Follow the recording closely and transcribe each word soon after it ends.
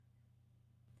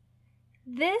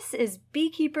This is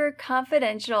Beekeeper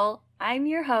Confidential. I'm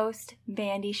your host,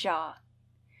 Mandy Shaw.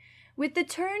 With the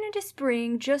turn into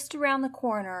spring just around the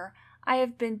corner, I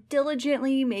have been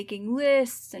diligently making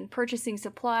lists and purchasing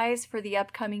supplies for the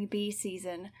upcoming bee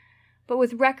season. But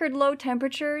with record low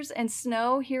temperatures and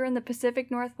snow here in the Pacific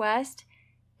Northwest,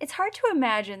 it's hard to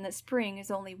imagine that spring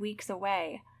is only weeks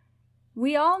away.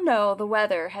 We all know the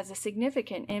weather has a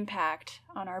significant impact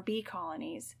on our bee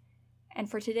colonies. And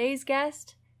for today's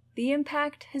guest, the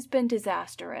impact has been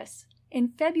disastrous.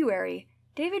 In February,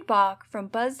 David Bach from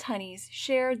Buzzed Honeys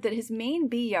shared that his main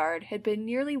bee yard had been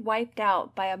nearly wiped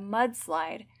out by a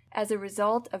mudslide as a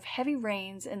result of heavy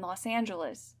rains in Los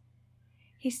Angeles.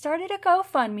 He started a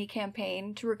GoFundMe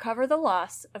campaign to recover the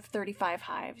loss of 35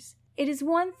 hives. It is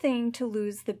one thing to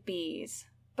lose the bees,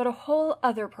 but a whole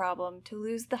other problem to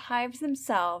lose the hives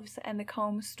themselves and the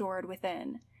comb stored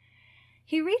within.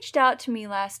 He reached out to me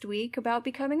last week about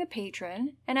becoming a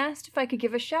patron and asked if I could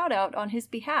give a shout out on his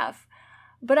behalf,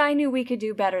 but I knew we could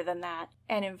do better than that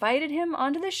and invited him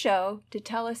onto the show to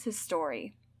tell us his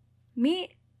story.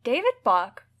 Meet David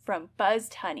Bach from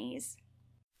Buzzed Honeys.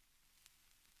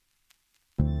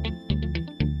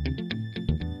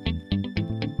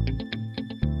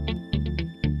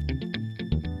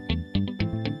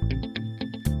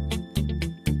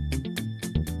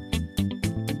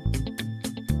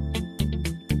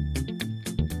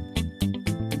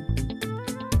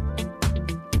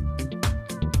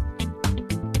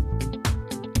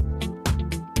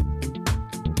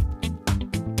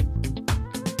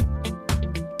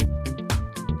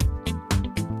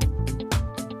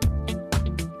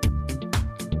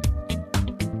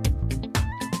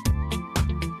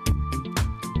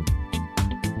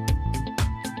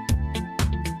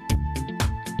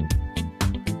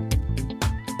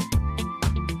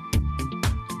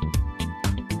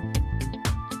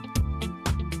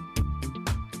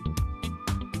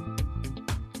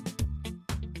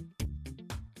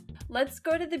 Let's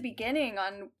go to the beginning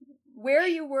on where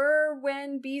you were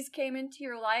when bees came into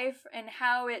your life and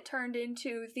how it turned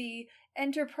into the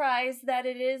enterprise that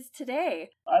it is today.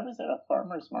 I was at a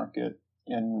farmer's market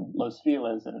in Los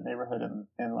Feliz in a neighborhood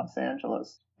in Los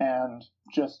Angeles and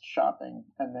just shopping.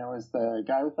 And there was the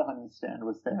guy with the honey stand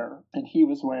was there, and he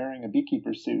was wearing a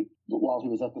beekeeper suit while he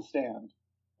was at the stand.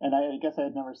 And I guess I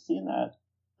had never seen that.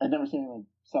 I'd never seen anyone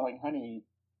selling honey,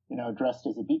 dressed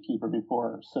as a beekeeper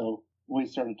before. So we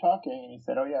started talking, and he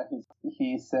said, "Oh yeah,"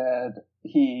 he said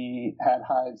he had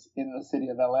hives in the city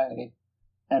of LA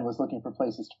and was looking for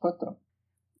places to put them.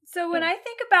 So when I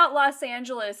think about Los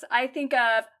Angeles, I think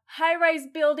of high-rise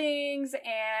buildings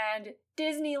and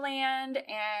Disneyland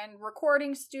and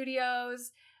recording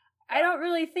studios. I don't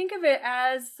really think of it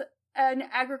as an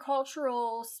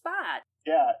agricultural spot.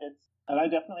 Yeah, and I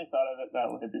definitely thought of it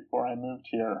that way before I moved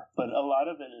here, but a lot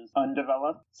of it is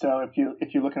undeveloped. So if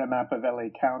you look at a map of LA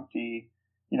County,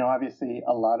 obviously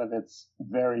a lot of it's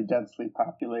very densely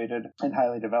populated and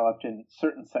highly developed in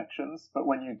certain sections. But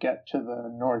when you get to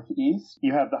the northeast,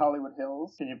 you have the Hollywood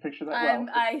Hills. Can you picture that?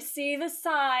 I see the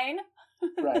sign.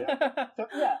 Right. So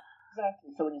yeah,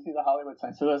 exactly. So when you see the Hollywood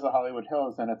sign, so there's the Hollywood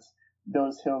Hills, and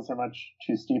those hills are much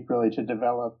too steep really to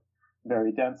develop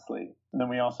very densely. And then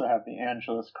we also have the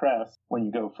Angeles Crest when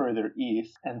you go further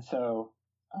east. And so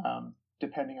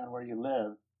depending on where you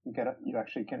live, you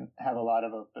actually can have a lot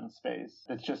of open space.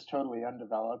 It's just totally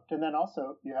undeveloped. And then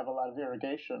also you have a lot of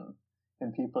irrigation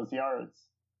in people's yards.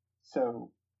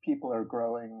 So people are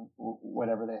growing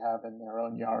whatever they have in their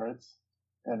own yards.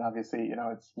 And obviously,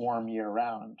 it's warm year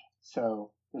round.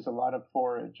 So there's a lot of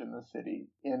forage in the city,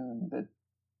 in the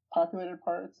populated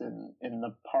parts, in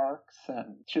the parks,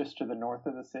 and just to the north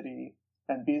of the city.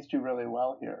 And bees do really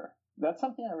well here. That's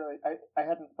something I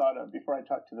hadn't thought of before I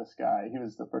talked to this guy. He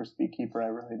was the first beekeeper I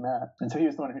really met. And so he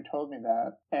was the one who told me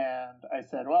that. And I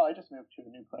said, well, I just moved to a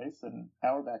new place, and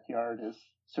our backyard is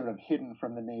sort of hidden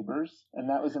from the neighbors. And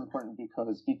that was important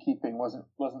because beekeeping wasn't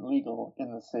legal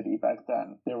in the city back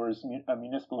then. There was a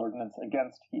municipal ordinance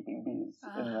against keeping bees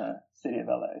in the city of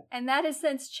LA. And that has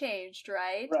since changed,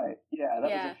 right? Right. Yeah,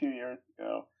 that was a few years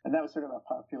ago. And that was sort of a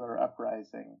popular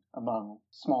uprising among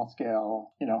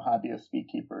small-scale, hobbyist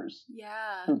beekeepers.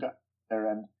 Yeah. Who got there,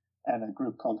 and a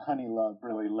group called Honey Love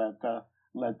really led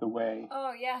the way.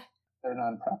 Oh, yeah. They're a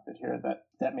nonprofit here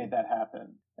that made that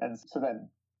happen. And so then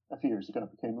a few years ago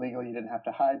it became legal. You didn't have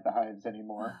to hide the hives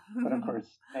anymore. But of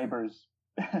course, neighbors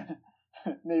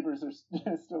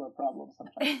are still a problem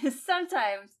sometimes.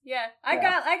 Sometimes, yeah. I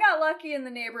got lucky in the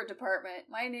neighbor department.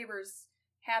 My neighbor's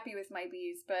happy with my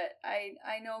bees, but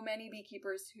I know many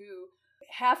beekeepers who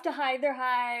have to hide their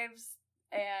hives,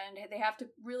 and they have to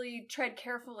really tread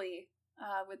carefully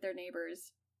with their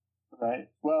neighbors. Right.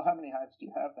 Well, how many hives do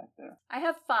you have back there? I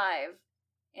have 5,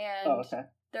 and okay.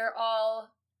 they're all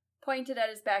pointed at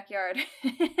his backyard.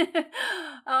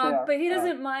 Are. But he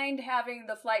doesn't mind having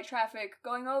the flight traffic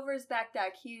going over his back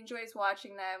deck. He enjoys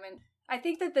watching them, and I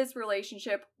think that this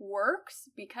relationship works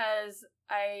because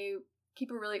I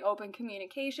keep a really open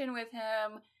communication with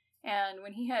him. And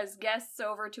when he has guests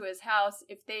over to his house,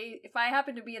 if I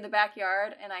happen to be in the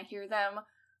backyard and I hear them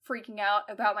freaking out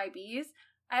about my bees,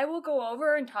 I will go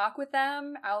over and talk with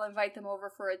them. I'll invite them over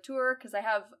for a tour because I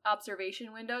have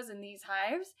observation windows in these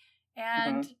hives,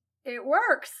 and it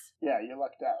works. Yeah, you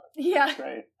lucked out. Yeah. That's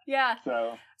great. Yeah.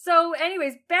 So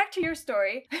anyways, back to your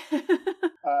story.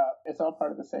 It's all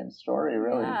part of the same story,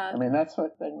 really. Yeah. I mean, that's one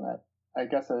thing that I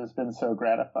guess has been so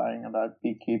gratifying about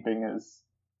beekeeping is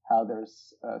how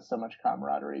there's so much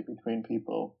camaraderie between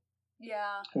people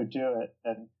who do it.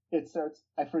 And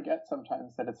I forget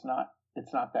sometimes that it's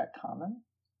not that common.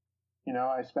 You know,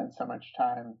 I spend so much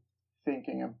time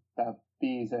thinking about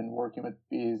bees and working with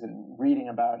bees and reading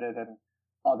about it and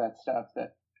all that stuff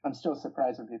that I'm still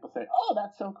surprised when people say, "Oh,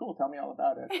 that's so cool. Tell me all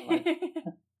about it." I'm like,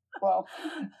 well,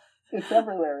 it's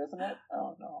everywhere, isn't it?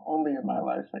 Oh, no. Only in my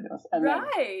life, I guess. And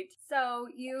right. So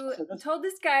you told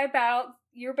this guy about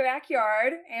your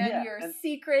backyard and your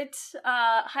secret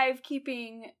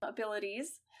hive-keeping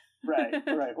abilities. Right.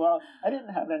 Well, I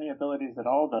didn't have any abilities at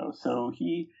all, though. So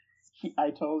I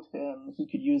told him he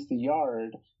could use the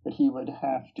yard, but he would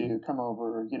have to come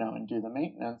over, and do the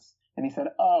maintenance. And he said,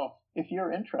 "Oh, if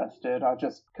you're interested, I'll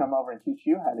just come over and teach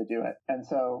you how to do it." And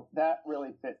so that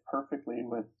really fit perfectly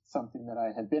with something that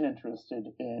I had been interested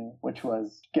in, which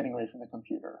was getting away from the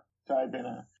computer. So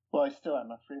I still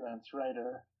am a freelance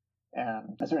writer,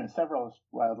 and I was in several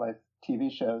wildlife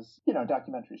TV shows,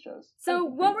 documentary shows. So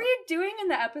what were you doing in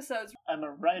the episodes? I'm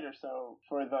a writer, so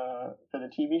for the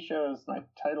TV shows, my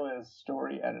title is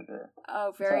story editor.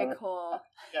 Oh, very cool.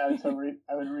 Yeah, so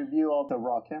I would review all the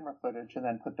raw camera footage and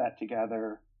then put that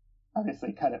together,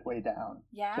 obviously cut it way down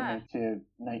to make to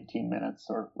 19 minutes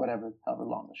or however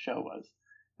long the show was.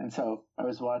 And so I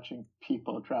was watching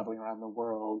people traveling around the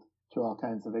world to all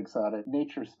kinds of exotic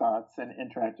nature spots and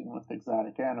interacting with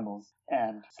exotic animals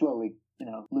and slowly,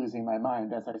 losing my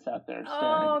mind as I sat there staring.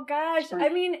 Oh, gosh. I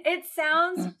mean, it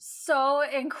sounds so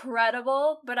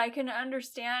incredible, but I can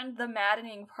understand the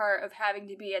maddening part of having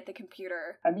to be at the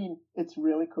computer. I mean, it's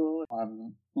really cool.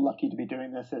 I'm lucky to be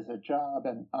doing this as a job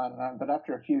and on and on. But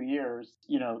after a few years,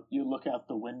 you look out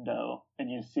the window and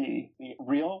you see the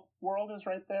real world is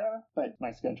right there. But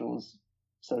my schedule is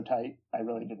so tight, I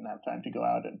really didn't have time to go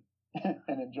out and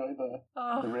enjoy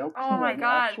the real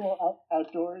actual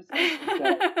outdoors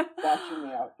instead of watching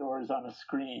the outdoors on a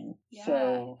screen. Yeah.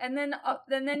 So and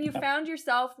then you found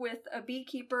yourself with a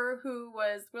beekeeper who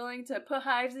was willing to put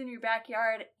hives in your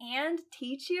backyard and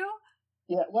teach you?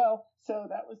 Yeah, well, so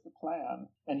that was the plan,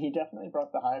 and he definitely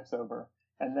brought the hives over,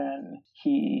 and then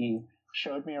he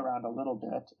showed me around a little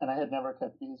bit, and I had never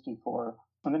kept bees before.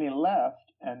 And then he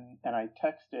left, and I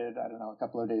texted, I don't know, a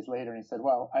couple of days later, and he said,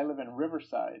 "Well, I live in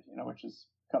Riverside, which is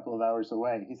a couple of hours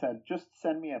away." He said, "Just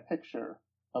send me a picture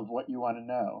of what you want to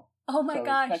know." Oh my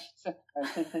gosh. I was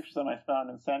taking pictures on my phone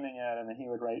and sending it, and then he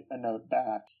would write a note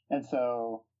back. And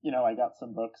so, I got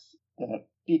some books. The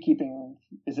Beekeeping,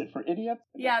 is it for idiots?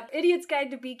 Yeah, Idiot's Guide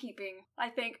to Beekeeping, I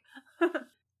think.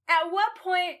 At what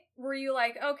point were you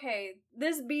like, okay,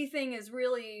 this bee thing is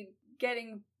really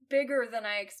getting bigger than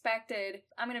I expected.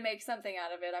 I'm going to make something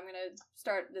out of it. I'm going to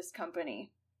start this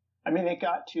company. I mean, it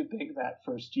got too big that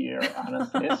first year,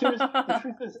 honestly. The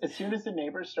truth is, as soon as the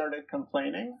neighbors started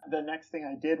complaining, the next thing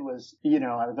I did was, I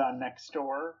was on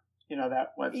Nextdoor, that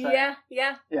website.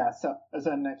 Yeah. Yeah, so I was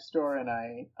on Nextdoor, and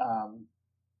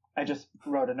I just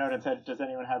wrote a note and said, "Does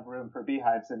anyone have room for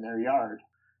beehives in their yard?"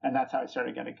 And that's how I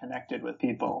started getting connected with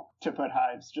people to put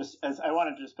hives, just as I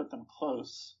wanted to just put them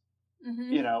close,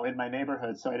 in my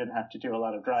neighborhood, so I didn't have to do a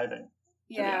lot of driving,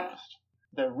 to be honest.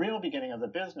 The real beginning of the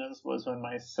business was when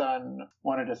my son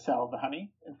wanted to sell the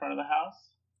honey in front of the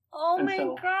house. Oh my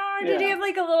God. Did he have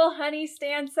like a little honey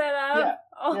stand set up? Yeah.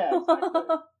 Oh. Yeah,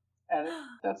 exactly. And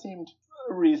that seemed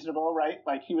reasonable, right?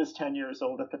 Like he was 10 years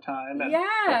old at the time. And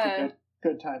that's a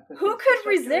good time for who could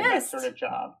resist that sort of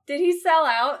job. Did he sell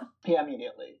out? Yeah,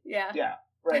 immediately. Yeah.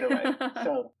 Right away.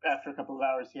 So after a couple of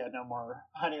hours, he had no more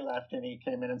honey left, and he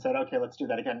came in and said, "Okay, let's do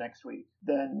that again next week."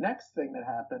 The next thing that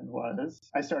happened was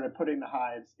I started putting the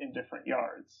hives in different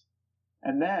yards.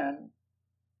 And then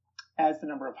as the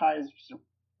number of hives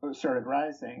started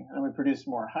rising and we produced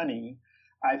more honey,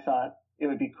 I thought it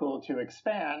would be cool to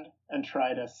expand and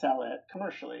try to sell it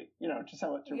commercially, to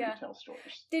sell it to retail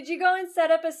stores. Did you go and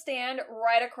set up a stand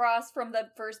right across from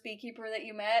the first beekeeper that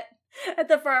you met at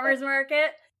the farmer's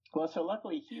market? Well, so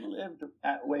luckily he lived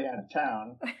way out of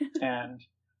town, and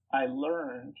I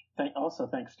learned, also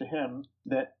thanks to him,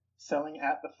 that selling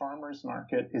at the farmer's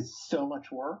market is so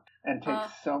much work and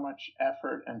takes so much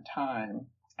effort and time.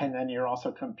 And then you're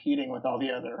also competing with all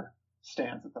the other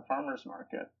stands at the farmer's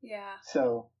market. Yeah.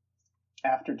 So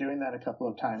after doing that a couple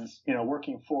of times,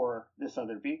 working for this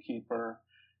other beekeeper,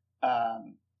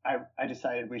 I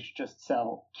decided we should just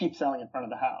keep selling in front of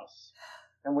the house.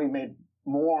 And we made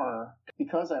more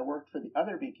because I worked for the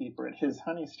other beekeeper at his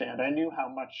honey stand. I knew how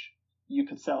much you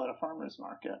could sell at a farmer's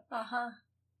market.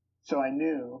 So I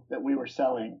knew that we were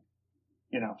selling,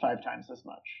 5 times as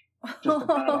much just in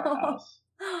front of our house.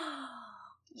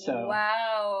 So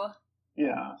wow.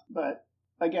 Yeah, but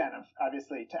again,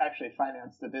 obviously to actually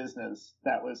finance the business,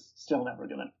 that was still never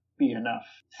going to be enough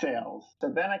sales.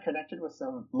 So then I connected with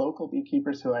some local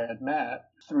beekeepers who I had met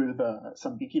through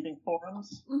some beekeeping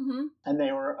forums, and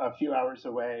they were a few hours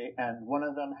away, and one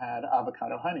of them had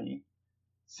avocado honey,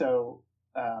 so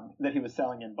that he was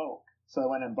selling in bulk. So I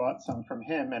went and bought some from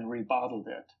him and rebottled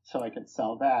it so I could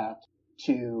sell that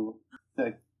to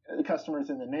the customers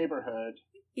in the neighborhood.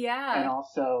 Yeah. And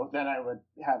also then I would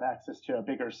have access to a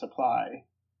bigger supply,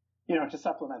 to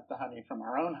supplement the honey from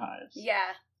our own hives.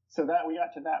 Yeah. So that we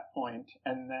got to that point,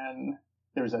 and then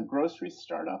there's a grocery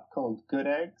startup called Good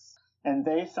Eggs, and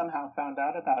they somehow found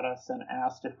out about us and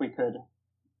asked if we could,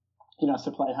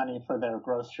 supply honey for their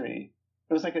grocery.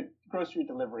 It was like a grocery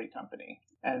delivery company.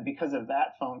 And because of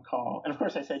that phone call, and of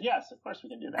course I said, yes, of course we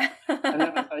can do that. And then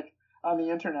I was like on the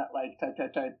internet, like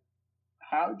type,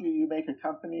 how do you make a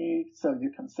company so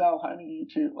you can sell honey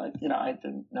to, I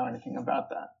didn't know anything about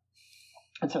that.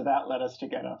 And so that led us to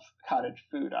get a cottage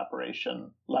food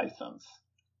operation license,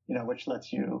 which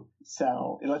lets you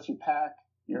pack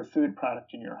your food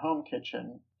product in your home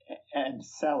kitchen and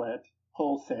sell it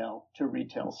wholesale to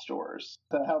retail stores.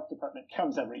 The health department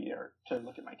comes every year to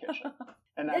look at my kitchen.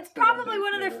 And it's probably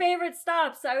one of their favorite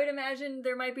stops. I would imagine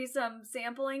there might be some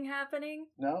sampling happening.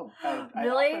 No, I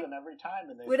really? offer them every time.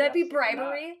 And would that be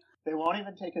bribery? They won't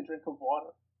even take a drink of water.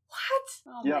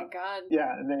 What? Oh my God.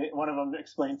 Yeah, and one of them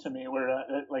explained to me where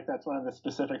that's one of the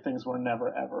specific things we're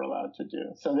never ever allowed to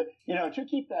do. So that to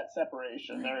keep that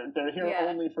separation, they're here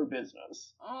only for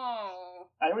business. Oh.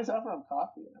 I always offer them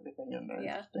coffee and everything, and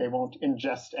they won't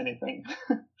ingest anything.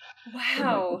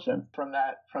 Wow.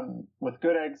 From with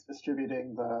Good Eggs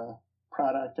distributing the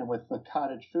product and with the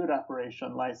cottage food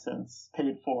operation license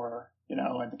paid for,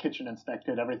 and the kitchen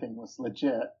inspected, everything was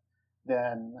legit.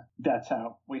 Then that's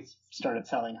how we started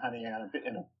selling honey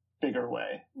in a bigger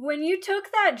way. When you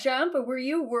took that jump, were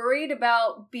you worried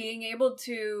about being able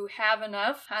to have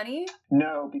enough honey?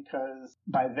 No, because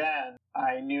by then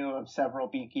I knew of several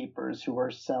beekeepers who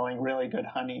were selling really good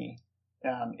honey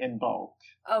in bulk.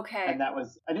 Okay. And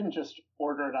I didn't just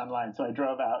order it online. So I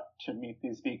drove out to meet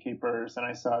these beekeepers and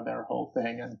I saw their whole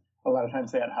thing. And a lot of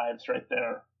times they had hives right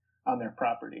there on their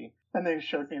property. And they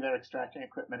showed me their extracting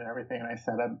equipment and everything. And I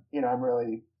said, I'm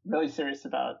really, really serious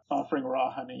about offering raw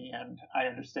honey. And I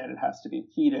understand it has to be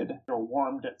heated or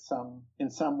warmed in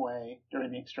some way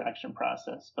during the extraction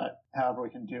process. But however we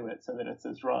can do it so that it's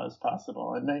as raw as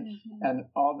possible. And and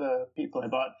all the people I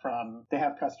bought from, they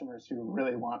have customers who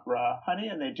really want raw honey.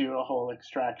 And they do a whole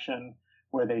extraction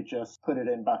where they just put it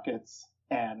in buckets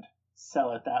and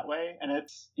sell it that way. And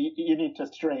you need to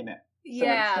strain it. So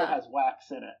it still has wax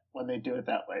in it when they do it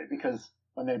that way, because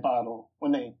when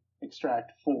they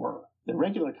extract for the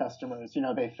regular customers,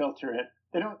 they filter it.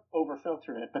 They don't over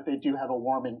filter it, but they do have a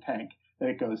warming tank that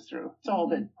it goes through. It's a whole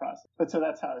big process. But so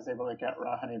that's how I was able to get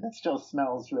raw honey that still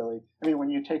smells really. I mean,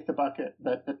 when you take the bucket,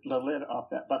 the lid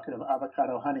off that bucket of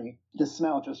avocado honey, the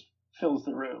smell just fills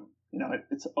the room.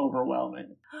 It's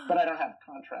overwhelming. But I don't have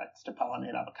contracts to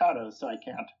pollinate avocados, so I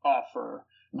can't offer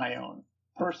my own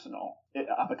personal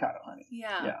avocado honey.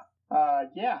 Yeah. Wow.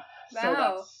 So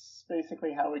that's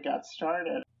basically how we got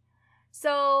started.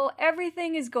 So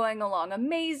everything is going along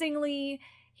amazingly.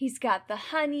 He's got the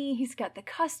honey, he's got the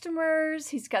customers,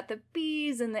 he's got the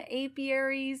bees and the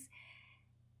apiaries.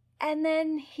 And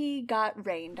then he got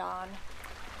rained on.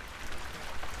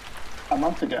 A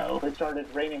month ago, it started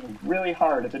raining really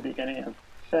hard at the beginning of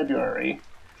February.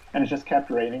 And it just kept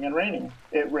raining and raining.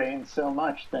 It rained so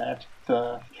much that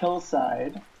the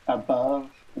hillside above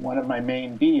one of my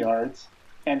main bee yards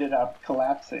ended up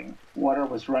collapsing. Water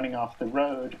was running off the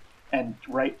road and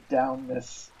right down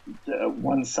this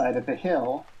one side of the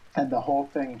hill, and the whole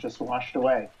thing just washed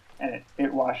away. And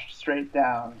it washed straight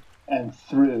down and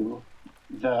through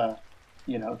the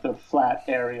flat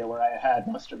area where I had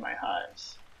most of my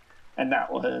hives. And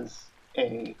that was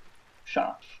a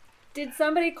shock. Did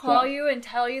somebody call you and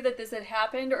tell you that this had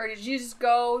happened, or did you just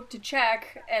go to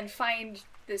check and find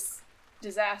this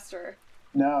disaster?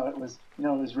 No, it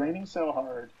was raining so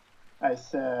hard. I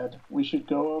said we should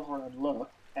go over and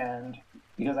look, and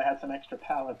because I had some extra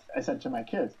pallets, I said to my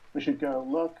kids, we should go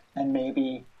look and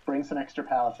maybe bring some extra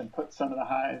pallets and put some of the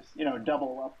hives,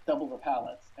 double the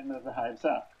pallets and move the hives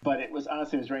up. But it was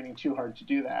raining too hard to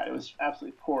do that. It was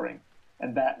absolutely pouring.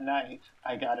 And that night,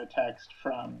 I got a text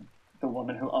from the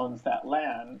woman who owns that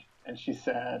land, and she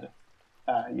said,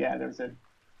 there's a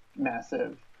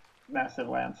massive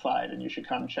landslide, and you should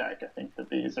come check.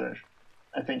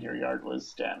 I think your yard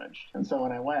was damaged. And so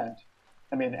when I went,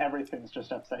 everything's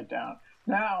just upside down.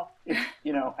 Now,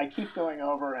 I keep going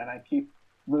over and I keep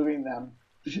moving them.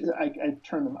 I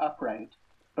turn them upright,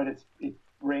 but it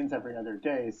rains every other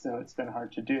day, so it's been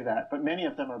hard to do that. But many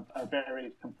of them are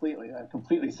buried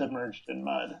completely submerged in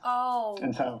mud. Oh,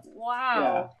 and so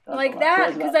wow, like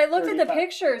that, because I looked at the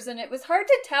pictures and it was hard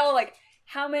to tell, like,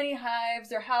 how many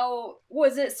hives or how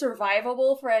was it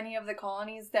survivable for any of the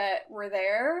colonies that were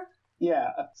there? Yeah,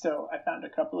 so I found a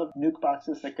couple of nuke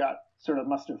boxes that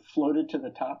must have floated to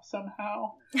the top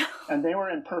somehow, and they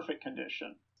were in perfect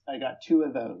condition. I got 2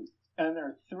 of those, and there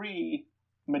are 3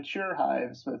 mature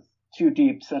hives with 2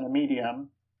 deeps and a medium.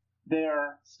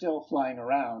 They're still flying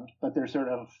around, but they're sort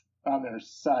of on their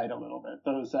side a little bit.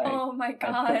 Those I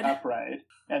put upright,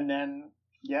 and then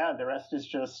the rest is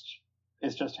just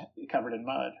covered in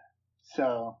mud.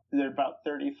 So there are about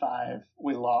 35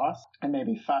 we lost, and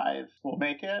maybe 5 will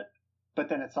make it. But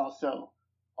then it's also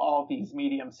all these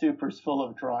medium supers full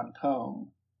of drawn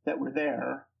comb that were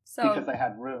there because I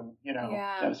had room,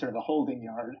 that was sort of a holding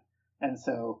yard. And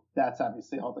so that's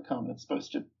obviously all the comb that's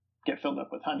supposed to get filled up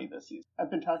with honey this season.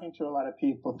 I've been talking to a lot of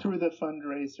people through the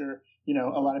fundraiser.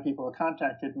 A lot of people have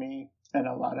contacted me, and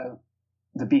a lot of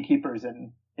the beekeepers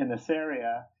in this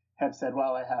area have said,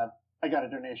 well, I got a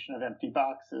donation of empty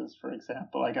boxes, for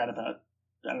example. I got about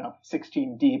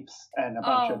 16 deeps and a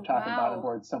bunch of top and bottom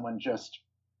boards someone just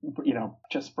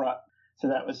brought. So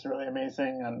that was really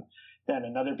amazing. And then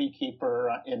another beekeeper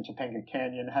in Topanga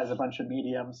Canyon has a bunch of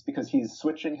mediums because he's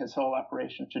switching his whole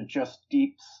operation to just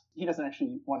deeps. He doesn't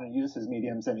actually want to use his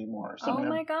mediums anymore. So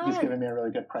he's giving me a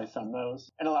really good price on those.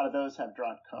 And a lot of those have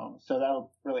drawn comb. So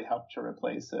that'll really help to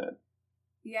replace it.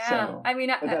 Yeah. So,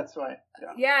 but that's why.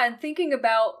 Yeah. And thinking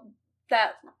about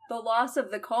that, the loss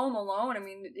of the comb alone,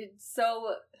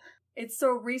 it's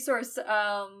so resource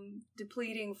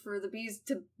depleting for the bees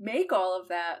to make all of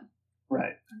that.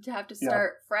 Right. To have to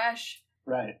start fresh.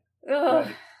 Right. Ugh.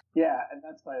 Right. Yeah, and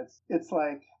that's why it's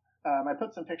like I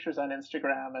put some pictures on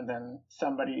Instagram, and then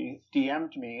somebody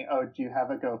DM'd me, "Oh, do you have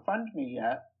a GoFundMe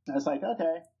yet?" And I was like,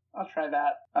 "Okay, I'll try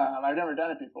that." I've never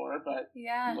done it before, but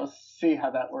we'll see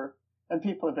how that works. And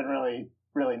people have been really,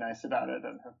 really nice about it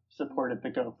and have supported the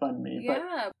GoFundMe.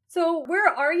 Yeah. So where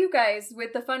are you guys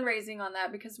with the fundraising on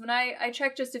that? Because when I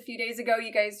checked just a few days ago,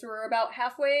 you guys were about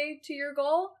halfway to your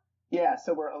goal. Yeah,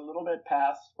 so we're a little bit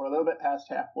past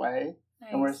halfway.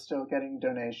 Nice. And we're still getting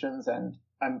donations, and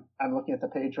I'm looking at the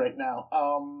page right now.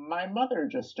 My mother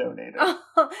just donated. Oh,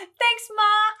 thanks,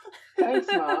 Ma. Thanks,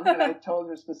 Mom. And I told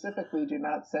her specifically, do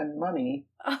not send money.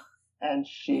 And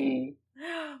she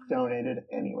donated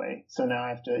anyway. So now I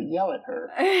have to yell at her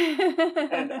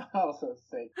and also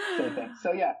say thanks.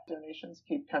 So yeah, donations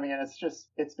keep coming in.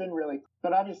 It's been really,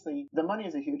 but obviously the money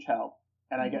is a huge help,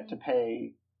 and I get to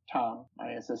pay Tom,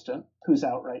 my assistant, who's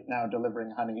out right now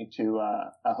delivering honey to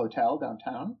a hotel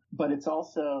downtown. But it's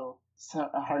also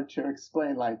hard to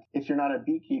explain. Like, if you're not a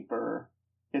beekeeper,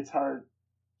 it's hard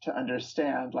to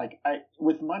understand. Like,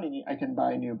 with money, I can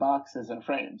buy new boxes and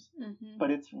frames,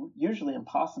 but it's usually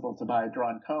impossible to buy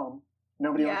drawn comb.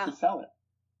 Nobody wants to sell it.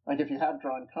 Like, if you have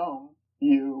drawn comb,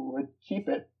 you would keep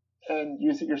it and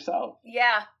use it yourself.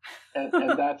 Yeah.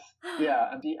 and that's,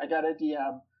 I got a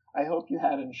DM. I hope you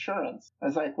had insurance. I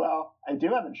was like, well, I do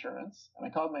have insurance. And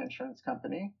I called my insurance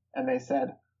company, and they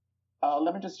said,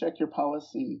 let me just check your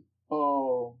policy.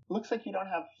 Oh, looks like you don't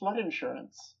have flood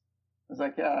insurance. I was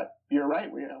like, yeah, you're right.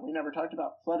 We never talked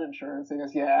about flood insurance. He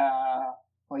goes, yeah,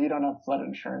 well, you don't have flood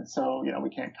insurance, so, we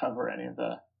can't cover any of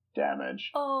the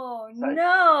damage. Oh,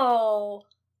 no.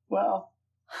 Well,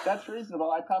 that's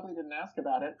reasonable. I probably didn't ask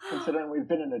about it, considering we've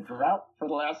been in a drought for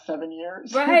the last 7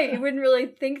 years. Right. You wouldn't really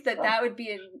think that would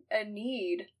be a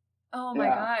need. Oh, my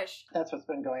gosh. That's what's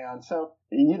been going on. So,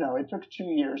 it took 2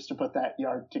 years to put that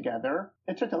yard together.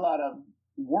 It took a lot of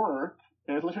work.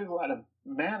 It took a lot of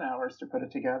man hours to put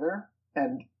it together,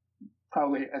 and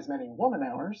probably as many woman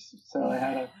hours. So I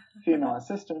had a female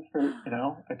assistant for,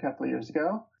 a couple of years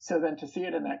ago. So then to see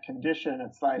it in that condition,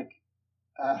 it's like,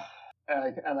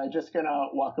 am I just gonna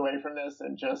walk away from this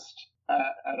and just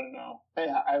I don't know.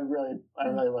 I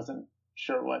really wasn't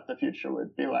sure what the future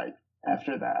would be like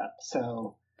after that.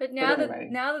 So, but anyway.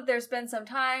 that there's been some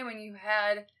time and you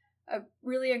had a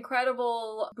really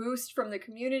incredible boost from the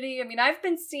community. I mean, I've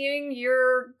been seeing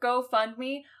your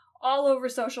GoFundMe all over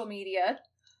social media.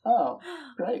 Oh,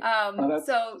 great.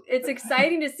 So it's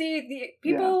exciting to see the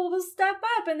people will step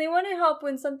up and they want to help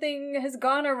when something has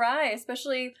gone awry,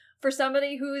 especially for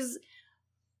somebody who's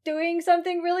doing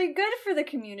something really good for the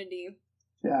community.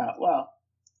 Yeah, well,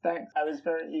 thanks. I was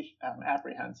very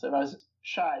apprehensive. I was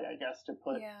shy, I guess, to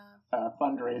put a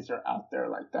fundraiser out there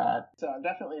like that. So I'm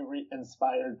definitely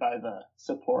inspired by the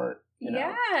support. You know.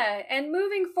 Yeah, and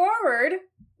moving forward,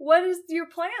 what is your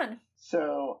plan?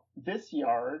 So this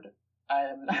yard,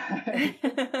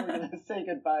 we're going to say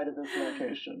goodbye to this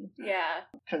location. Yeah.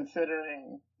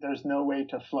 Considering there's no way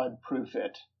to flood-proof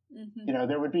it. Mm-hmm. You know,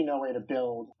 there would be no way to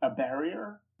build a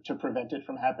barrier to prevent it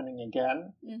from happening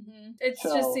again. Mm-hmm. It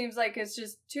just seems like it's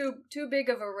just too big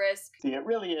of a risk. See, it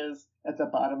really is at the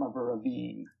bottom of a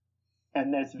ravine,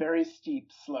 and there's very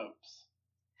steep slopes.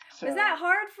 So, is that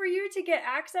hard for you to get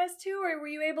access to, or were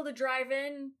you able to drive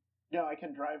in? No, I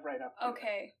can drive right up to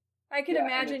it. I could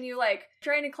imagine you like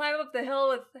trying to climb up the hill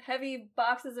with heavy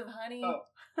boxes of honey.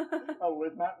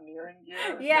 With mountaineering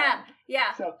gear? Yeah.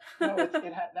 So, no,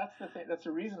 that's the thing. That's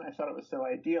the reason I thought it was so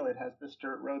ideal. It has this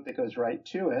dirt road that goes right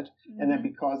to it. Mm-hmm. And then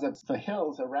because of the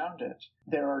hills around it,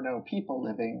 there are no people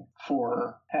living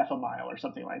for half a mile or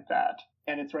something like that.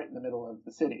 And it's right in the middle of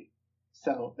the city.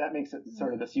 So that makes it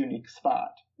sort of this unique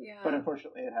spot. Yeah. But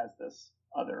unfortunately, it has this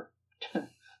other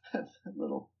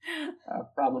little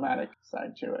problematic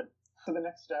side to it. So the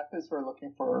next step is we're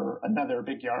looking for another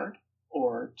big yard,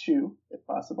 or two, if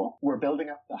possible. We're building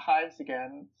up the hives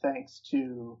again, thanks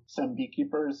to some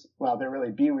beekeepers. Well, they're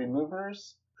really bee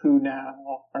removers who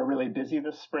now are really busy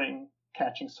this spring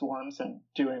catching swarms and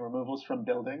doing removals from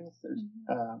buildings.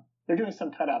 They're doing some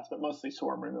cutouts, but mostly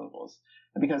swarm removals.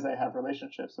 And because I have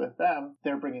relationships with them,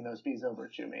 they're bringing those bees over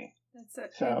to me.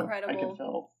 That's I incredible. can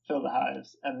fill the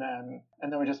hives, and then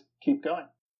we just keep going.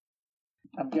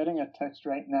 I'm getting a text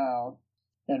right now,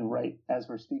 and right as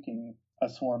we're speaking, a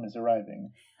swarm is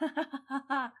arriving. So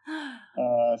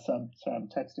I'm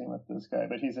texting with this guy,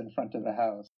 but he's in front of the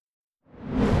house.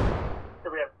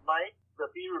 So we have Mike, the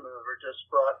bee remover, just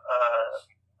brought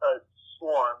a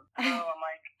swarm. Hello,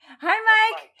 Mike. Hi,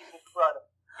 Mike. He just brought it.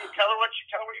 Tell her what you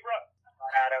brought.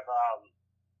 Out of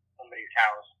somebody's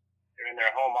house. They're in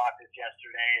their home office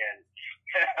yesterday, and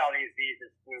all these bees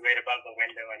just flew right above the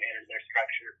window and entered their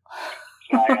structure.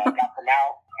 So I got them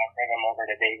out. I'll bring them over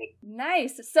to David.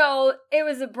 Nice. So it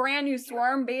was a brand new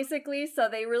swarm, basically. So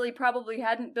they really probably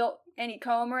hadn't built any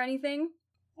comb or anything.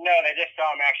 No, they just saw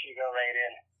them actually go right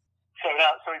in. So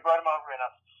we brought them over in a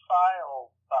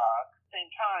file box. Same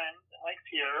time, Mike's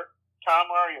here. Tom,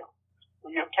 where are you?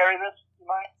 Will you carry this? You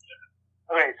mind?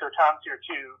 Okay, so Tom's here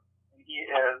too. And he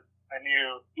is a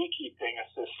new beekeeping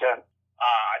assistant.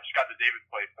 I just got to David's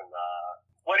place, and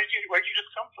where'd you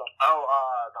just come from?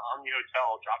 The Omni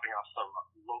Hotel, dropping off some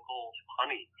local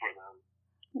honey for them.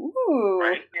 Ooh.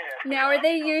 Right? Yeah. Now, are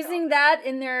they using that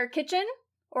in their kitchen,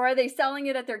 or are they selling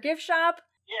it at their gift shop?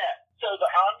 Yeah. So the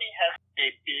Omni has a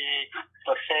big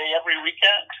buffet every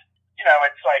weekend. You know,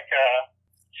 it's like 5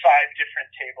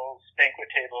 different tables, banquet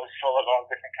tables, full of all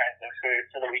different kinds of food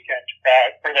for the weekend,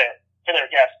 for their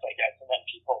guests, I guess, and then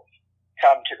people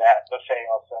come to that buffet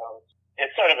also.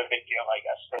 It's sort of a big deal, I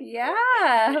guess.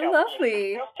 Yeah,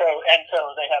 lovely. So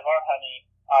they have our honey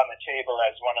on the table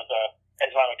as one of the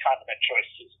condiment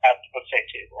choices at the buffet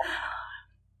table.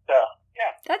 So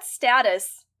yeah, that's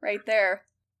status right there.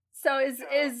 So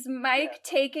is Mike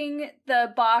taking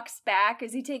the box back?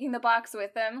 Is he taking the box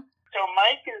with him? So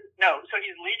so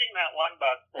he's leaving that one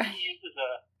box, but he uses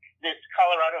this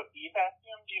Colorado bee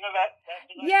vacuum. Do you know that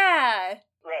device? Yeah.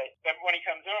 Right. But when he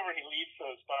comes over, he leaves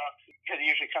those boxes, because he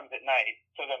usually comes at night.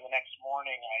 So then the next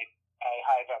morning, I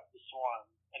hive up the swarm,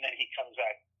 and then he comes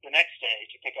back the next day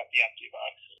to pick up the empty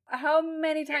boxes. How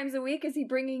many times a week is he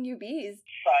bringing you bees?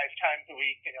 5 times a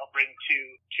week, and he'll bring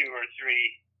two or 3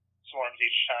 swarms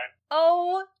each time.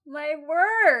 Oh, my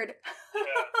word.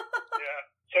 Yeah.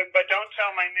 So, but don't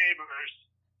tell my neighbors.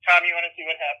 Tom, you want to see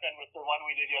what happened with the one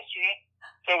we did yesterday?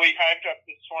 So we hived up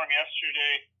this swarm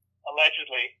yesterday,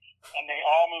 allegedly, and they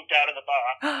all moved out of the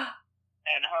box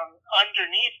and hung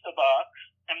underneath the box,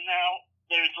 and now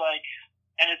there's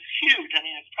and it's huge. I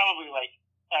mean, it's probably 6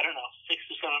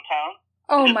 to 7 pounds.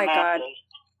 Oh my God.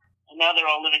 And now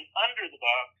they're all living under the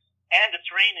box, and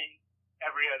it's raining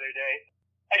every other day.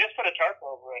 I just put a tarp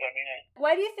over it. I mean,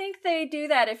 why do you think they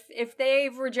do that? If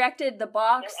they've rejected the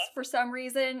box for some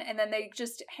reason and then they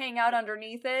just hang out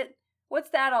underneath it,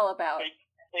 what's that all about?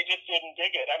 They just didn't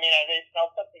dig it. I mean, they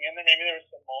smelled something in there. Maybe there was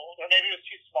some mold, or maybe it was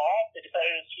too small. They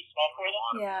decided it was too small for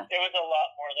them. Yeah. It was a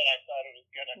lot more than I thought it was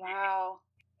going to be. Wow.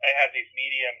 I have these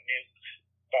medium news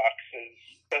boxes,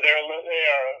 so they are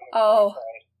Oh,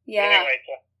 size. Yeah. But anyway,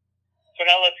 so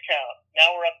now let's count.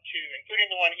 Now we're up to,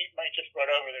 including the one he might just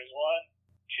brought over, there's 1,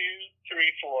 2, 3, 4,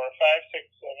 5,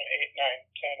 6, 7, 8,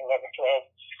 9, 10, 11,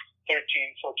 12,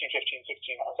 13, 14, 15,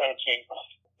 16, 17,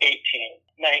 18,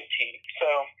 19.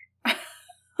 So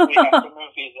we have to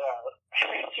move these out.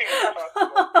 And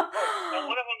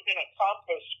one of them's in a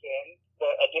compost bin.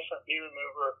 A different bee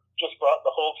remover just brought the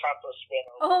whole compost bin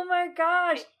over. Oh my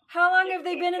gosh. How long have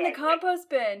they been in the compost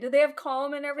bin? Do they have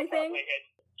calm and everything? Probably had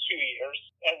 2 years.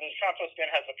 And the compost bin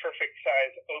has a perfect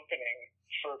size opening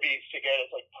for bees to get.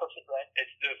 It's like perfect, right? It's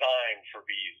designed for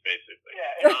bees, basically.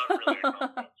 Yeah. It's not really a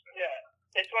compost bin.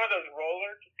 Yeah. It's one of those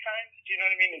roller kinds. Do you know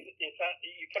what I mean? It's not,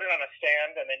 you put it on a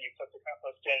stand and then you put the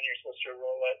compost in and you're supposed to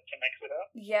roll it to mix it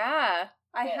up. Yeah.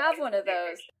 I have one of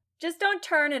those. Just don't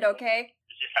turn it, okay?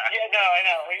 Yeah, no, I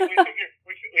know. We had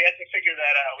to figure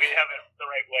that out. We have it the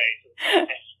right way.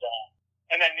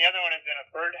 And then the other one is in a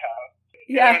birdhouse.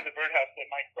 Yeah. The birdhouse that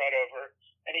Mike brought over,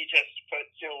 and he just put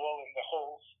steel wool in the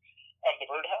holes of the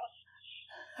birdhouse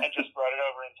and just brought it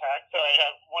over intact. So I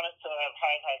have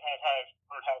hive,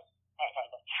 birdhouse,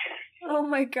 hive. Oh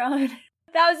my god.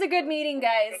 That was a good meeting,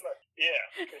 guys.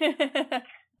 Yeah.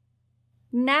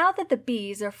 Now that the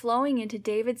bees are flowing into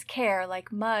David's care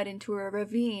like mud into a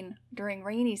ravine during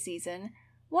rainy season,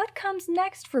 what comes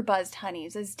next for Buzzed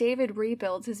Honeys as David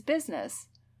rebuilds his business?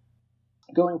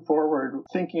 Going forward,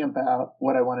 thinking about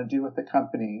what I want to do with the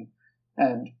company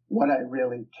and what I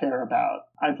really care about,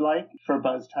 I'd like for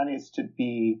Buzzed Honeys to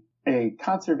be a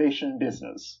conservation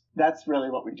business. That's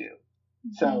really what we do.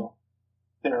 Mm-hmm. So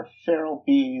there are feral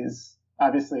bees,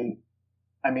 obviously,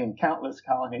 countless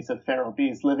colonies of feral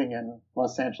bees living in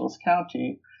Los Angeles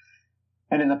County.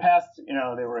 And in the past,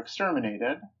 they were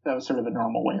exterminated. That was sort of the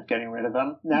normal way of getting rid of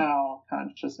them. Now,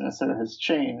 consciousness sort of has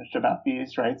changed about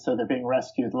bees, right? So they're being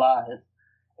rescued live.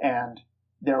 And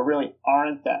there really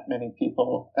aren't that many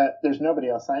people. There's nobody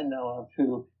else I know of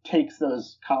who takes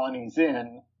those colonies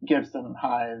in, gives them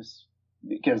hives,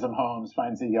 gives them homes,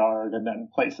 finds a yard, and then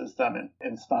places them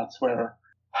in spots where,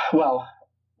 well,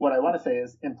 what I want to say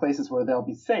is in places where they'll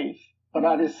be safe. But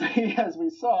obviously, as we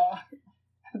saw,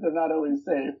 they're not always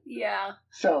safe. Yeah.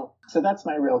 So that's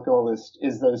my real goal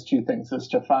is those two things, is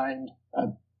to find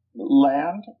a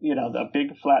land, the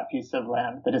big flat piece of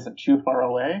land that isn't too far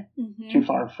away, too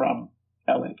far from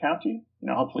LA County,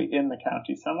 hopefully in the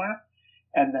county somewhere.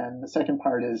 And then the second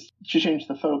part is to change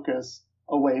the focus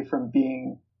away from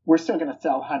being, we're still going to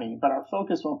sell honey, but our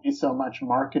focus won't be so much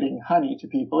marketing honey to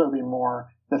people. It'll be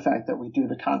more the fact that we do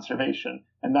the conservation,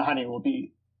 and the honey will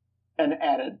be an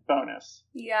added bonus.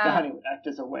 Yeah. The honey would act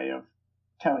as a way of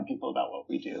telling people about what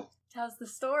we do. Tells the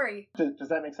story. Does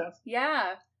that make sense?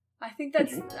 Yeah. I think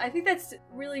that's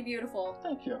really beautiful.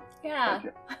 Thank you. Yeah. Thank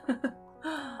you.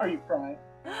 Are you crying?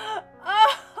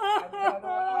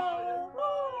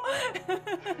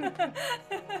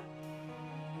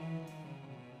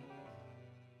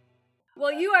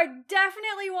 Well, you are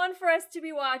definitely one for us to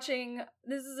be watching.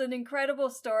 This is an incredible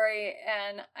story,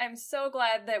 and I'm so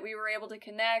glad that we were able to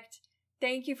connect.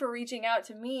 Thank you for reaching out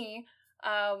to me.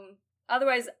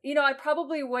 Otherwise, I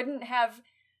probably wouldn't have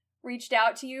reached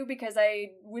out to you because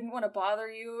I wouldn't want to bother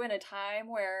you in a time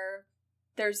where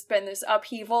there's been this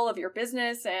upheaval of your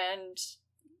business and,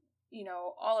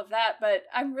 all of that. But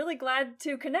I'm really glad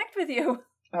to connect with you.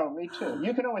 Oh, me too.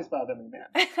 You can always bother me, man.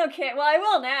 Okay, well, I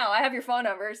will now. I have your phone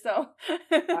number, so.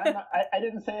 I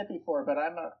didn't say it before, but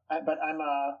I'm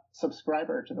a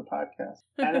subscriber to the podcast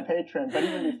and a patron. But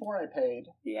even before I paid,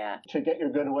 to get your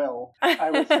goodwill, I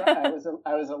was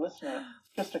a listener,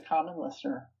 just a common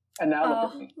listener. And now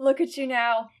look at me. Look at you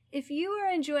now. If you are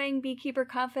enjoying Beekeeper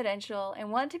Confidential and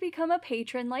want to become a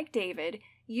patron like David,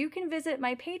 you can visit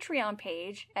my Patreon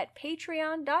page at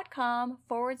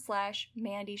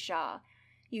patreon.com/Mandy Shaw.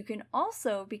 You can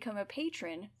also become a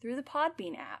patron through the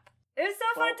Podbean app. It was so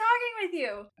fun talking with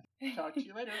you. Talk to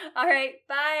you later. All right,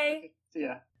 bye. Okay, see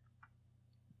ya.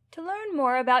 To learn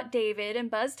more about David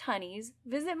and Buzzed Honeys,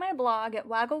 visit my blog at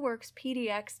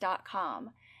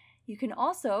waggleworkspdx.com. You can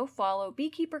also follow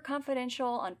Beekeeper Confidential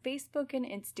on Facebook and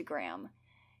Instagram.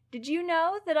 Did you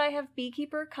know that I have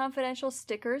Beekeeper Confidential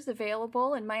stickers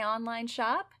available in my online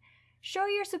shop? Show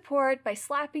your support by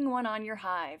slapping one on your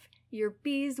hive. Your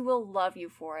bees will love you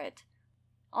for it.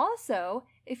 Also,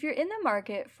 If you're in the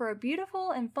market for a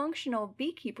beautiful and functional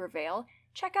beekeeper veil,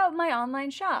 check out my online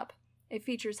shop. It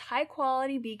features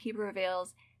high-quality beekeeper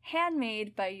veils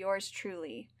handmade by yours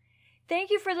truly. Thank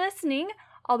you for listening.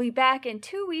 I'll be back in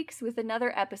 2 weeks with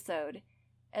another episode.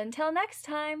 Until next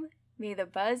time, may the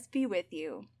buzz be with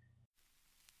you.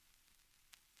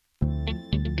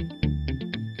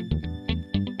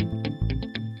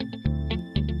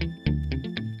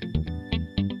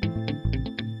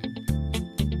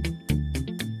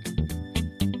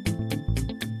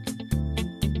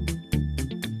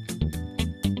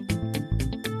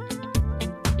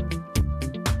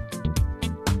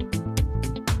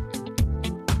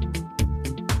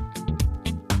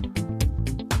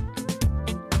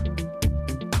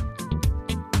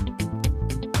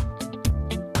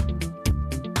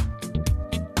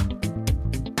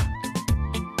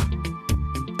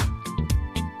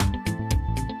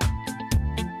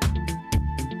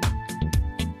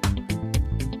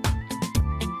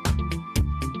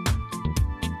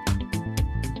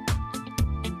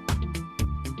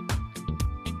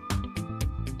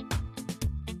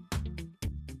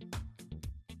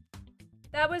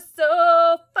 That was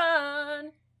so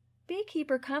fun!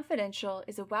 Beekeeper Confidential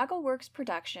is a Waggleworks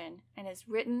production and is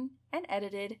written and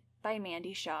edited by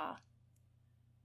Mandy Shaw.